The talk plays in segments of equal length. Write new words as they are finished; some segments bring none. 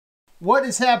What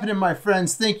is happening, my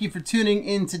friends? Thank you for tuning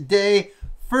in today.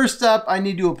 First up, I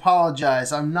need to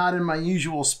apologize. I'm not in my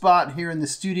usual spot here in the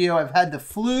studio. I've had the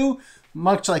flu,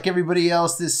 much like everybody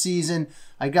else this season.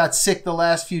 I got sick the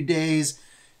last few days.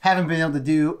 Haven't been able to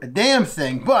do a damn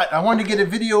thing, but I wanted to get a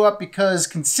video up because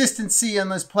consistency on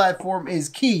this platform is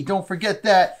key. Don't forget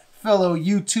that, fellow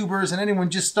YouTubers and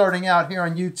anyone just starting out here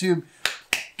on YouTube.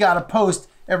 Gotta post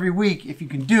every week if you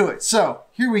can do it. So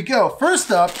here we go.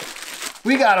 First up,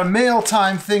 we got a mail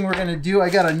time thing we're gonna do. I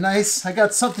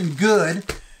got something good.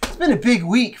 It's been a big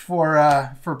week for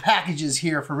packages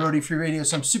here for Roadie Free Radio,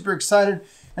 so I'm super excited.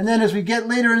 And then as we get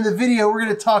later into the video, we're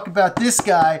gonna talk about this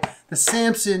guy, the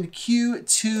Samson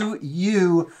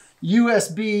Q2U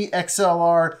USB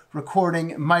XLR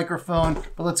recording microphone.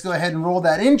 But let's go ahead and roll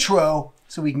that intro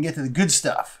so we can get to the good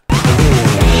stuff.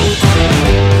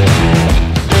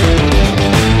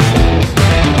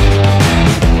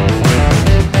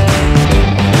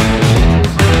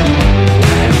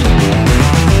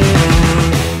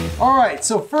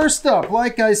 So first up,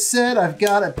 like I said, I've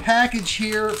got a package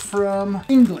here from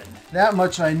England. That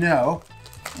much I know.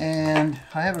 And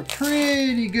I have a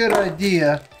pretty good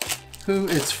idea who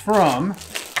it's from.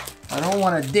 I don't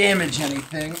want to damage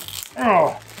anything.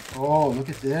 Oh, look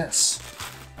at this.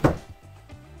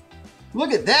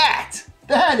 Look at that.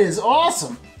 That is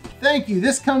awesome. Thank you.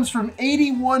 This comes from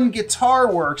 81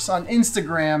 Guitar Works on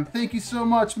Instagram. Thank you so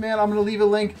much, man. I'm going to leave a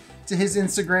link to his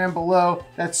Instagram below.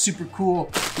 That's super cool.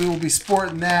 We will be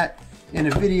sporting that in a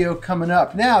video coming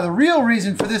up. Now, the real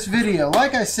reason for this video,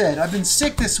 like I said, I've been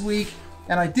sick this week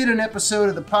and I did an episode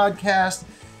of the podcast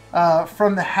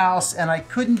from the house, and I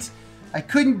couldn't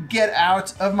get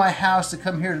out of my house to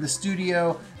come here to the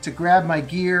studio to grab my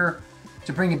gear,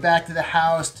 to bring it back to the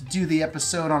house, to do the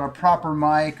episode on a proper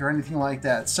mic or anything like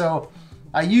that. So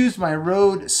I used my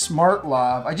Rode Smart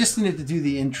Lav. I just needed to do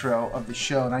the intro of the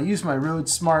show, and I used my Rode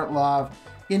Smart Lav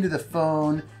into the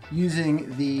phone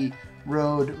using the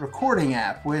Rode recording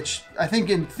app, which I think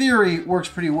in theory works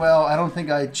pretty well. I don't think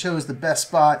I chose the best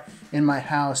spot in my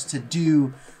house to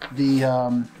do the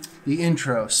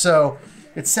intro. So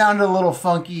it sounded a little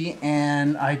funky,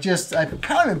 and I've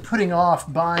kind of been putting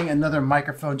off buying another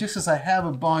microphone just because I have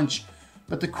a bunch.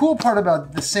 But the cool part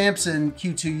about the Samson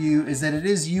Q2U is that it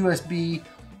is USB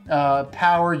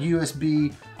powered,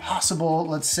 USB possible,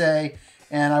 let's say.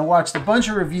 And I watched a bunch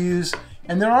of reviews,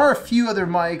 and there are a few other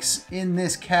mics in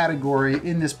this category,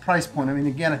 in this price point. I mean,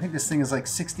 again, I think this thing is like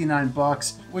 69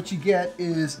 bucks. What you get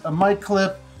is a mic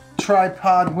clip,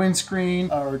 tripod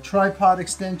windscreen, or tripod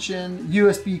extension,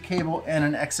 USB cable, and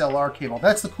an XLR cable.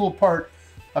 That's the cool part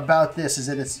about this, is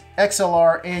that it's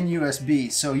XLR and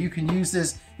USB. So you can use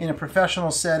this in a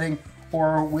professional setting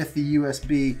or with the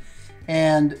USB.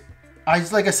 And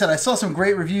like I said, I saw some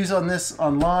great reviews on this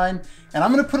online, and I'm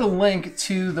gonna put a link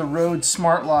to the Rode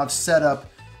Smart Lav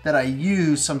setup that I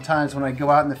use sometimes when I go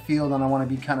out in the field and I wanna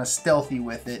be kind of stealthy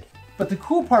with it. But the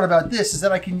cool part about this is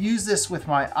that I can use this with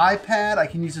my iPad, I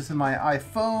can use this with my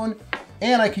iPhone,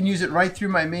 and I can use it right through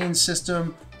my main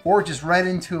system or just right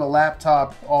into a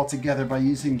laptop altogether by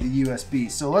using the USB.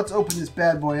 So let's open this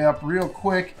bad boy up real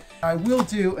quick. I will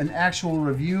do an actual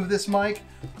review of this mic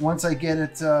once I get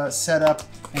it set up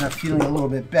and I'm feeling a little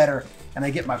bit better and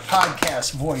I get my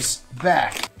podcast voice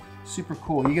back. Super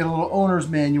cool. You get a little owner's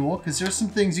manual because there's some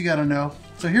things you gotta know.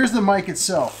 So here's the mic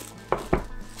itself.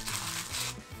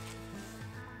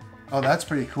 Oh, that's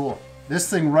pretty cool. This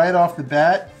thing right off the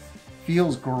bat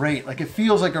feels great. Like, it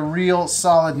feels like a real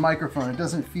solid microphone. It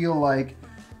doesn't feel like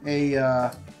it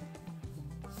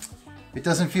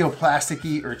doesn't feel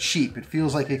plasticky or cheap. It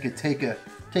feels like it could take a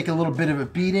little bit of a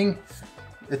beating.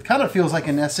 It kind of feels like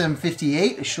an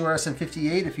SM58, a Shure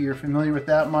SM58, if you're familiar with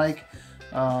that mic.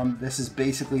 This is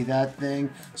basically that thing.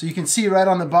 So you can see right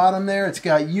on the bottom there, it's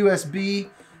got USB,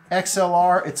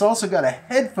 XLR. It's also got a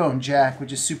headphone jack,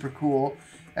 which is super cool,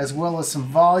 as well as some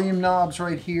volume knobs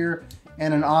right here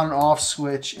and an on and off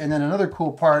switch. And then another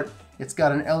cool part, it's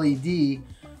got an LED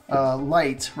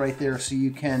light right there so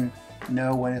you can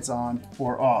know when it's on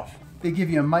or off. They give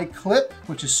you a mic clip,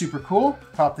 which is super cool.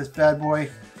 Pop this bad boy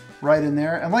right in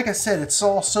there. And like I said, it's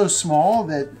all so small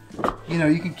that, you know,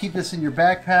 you can keep this in your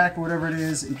backpack or whatever it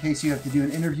is in case you have to do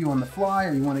an interview on the fly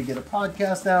or you want to get a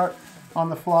podcast out on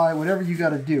the fly, whatever you got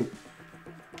to do.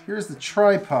 Here's the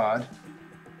tripod.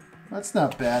 That's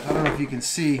not bad. I don't know if you can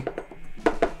see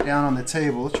down on the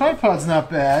table. The tripod's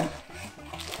not bad.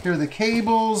 Here are the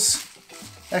cables.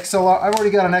 XLR. I've already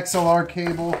got an XLR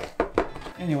cable.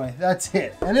 Anyway, that's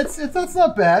it. And that's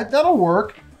not bad. That'll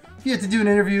work. If you have to do an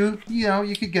interview, you know,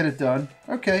 you could get it done.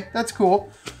 Okay, that's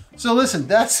cool. So listen,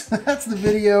 that's the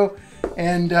video.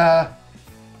 And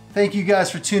thank you guys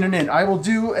for tuning in. I will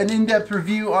do an in-depth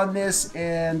review on this,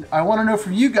 and I want to know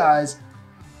from you guys,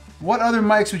 what other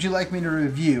mics would you like me to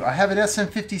review? I have an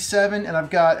SM57 and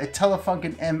I've got a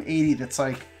Telefunken M80 that's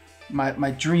like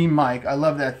my dream mic. I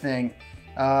love that thing.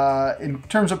 In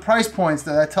terms of price points,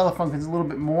 though, that Telefunken's a little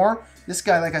bit more. This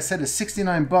guy, like I said, is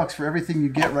 69 bucks for everything you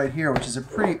get right here, which is a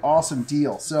pretty awesome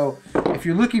deal. So if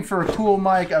you're looking for a cool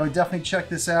mic, I would definitely check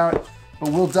this out. But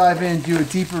we'll dive in, do a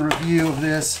deeper review of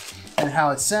this and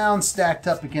how it sounds stacked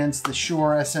up against the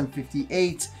Shure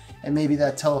SM58 and maybe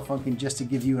that Telefunken, just to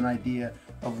give you an idea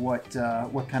of what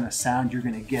kind of sound you're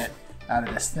gonna get out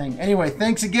of this thing. Anyway,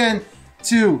 thanks again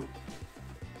to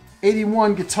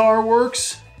 81 Guitar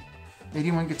Works.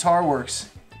 81 Guitar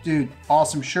Works. Dude,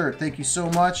 awesome shirt. Thank you so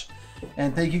much.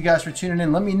 And thank you guys for tuning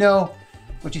in. Let me know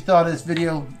what you thought of this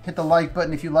video. Hit the like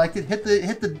button if you liked it. Hit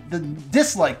the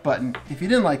dislike button if you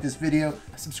didn't like this video.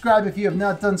 Subscribe if you have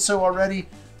not done so already.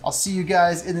 I'll see you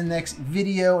guys in the next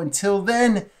video. Until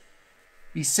then,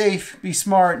 be safe, be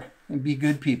smart, and be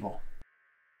good people.